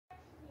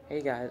Hey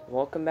guys,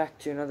 welcome back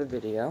to another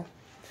video.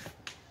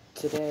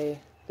 Today,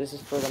 this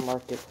is for the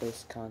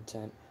marketplace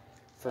content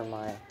for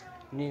my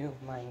new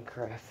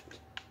Minecraft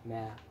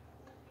map.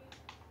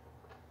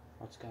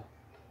 Let's go.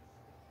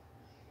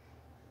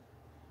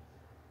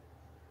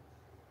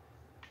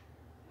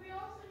 We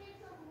also need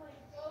some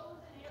bows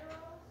and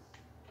arrows.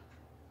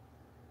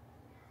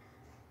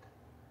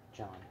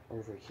 John,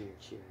 over here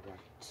to your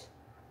right.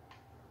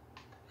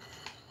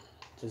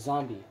 It's a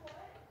zombie.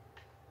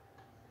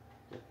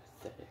 You're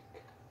pathetic.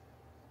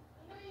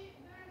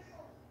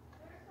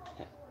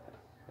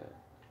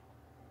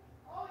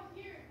 Oh,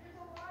 here, there's a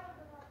lot of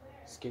them up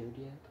there. Scared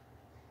yet?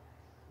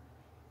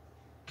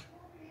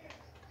 Over here.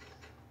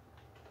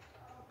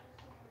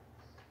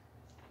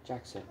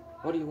 Jackson,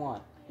 what do you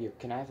want? You,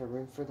 can I have a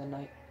room for the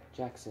night?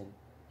 Jackson,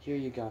 here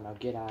you go, now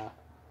get out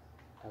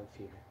of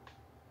here.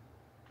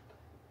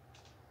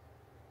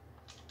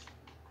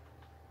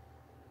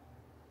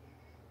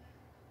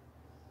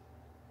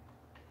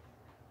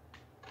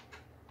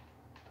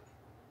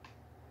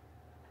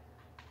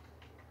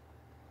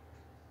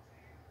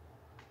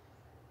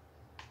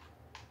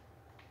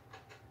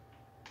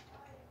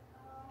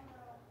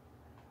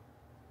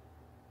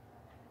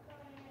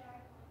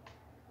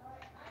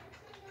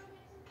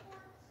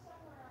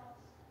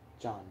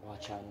 John,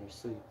 watch out in your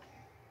sleep.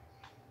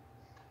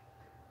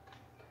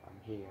 I'm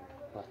here.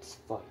 Let's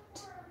fight.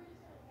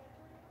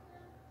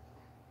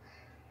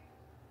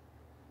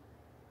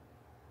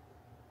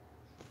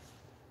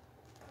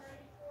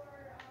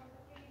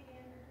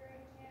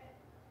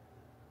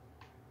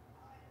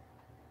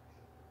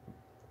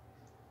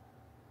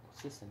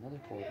 What's this?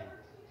 Another portal.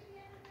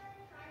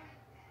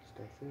 Let's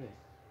go through it.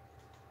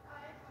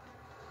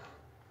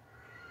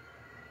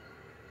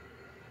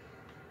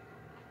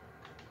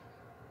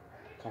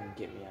 Come and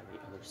get me on the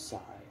other side.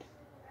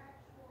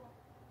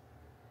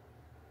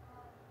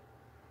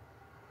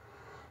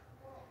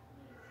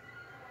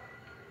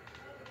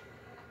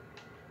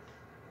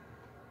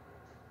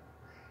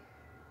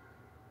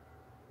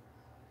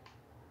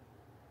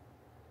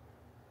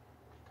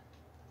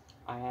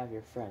 I have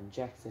your friend,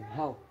 Jackson.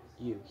 Help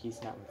you.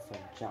 He's not my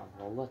friend, John.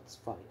 Well, let's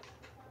fight.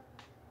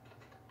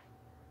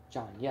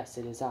 John, yes,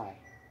 it is I.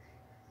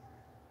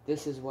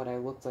 This is what I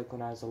looked like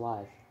when I was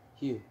alive.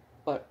 Hugh.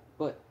 But,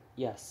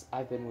 yes,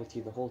 I've been with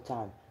you the whole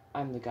time.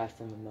 I'm the guy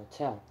from the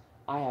motel.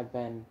 I have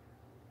been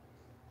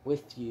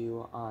with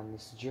you on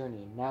this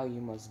journey. Now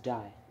you must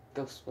die.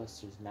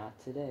 Ghostbusters, not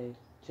today.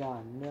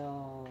 John,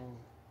 no.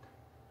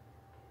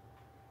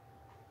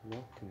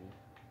 Milk me.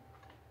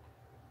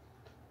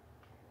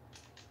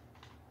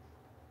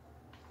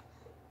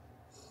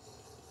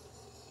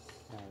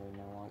 Now we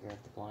no longer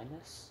have the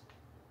blindness.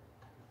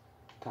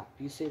 Cop,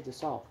 you saved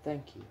us all.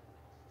 Thank you.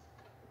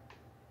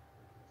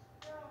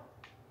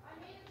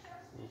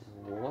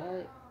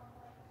 What?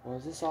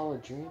 Was this all a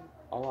dream?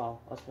 Oh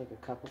well, let's make a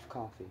cup of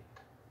coffee.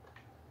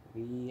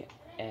 The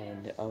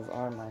end of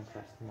our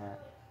Minecraft map.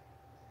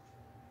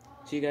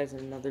 See you guys in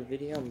another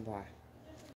video, and bye.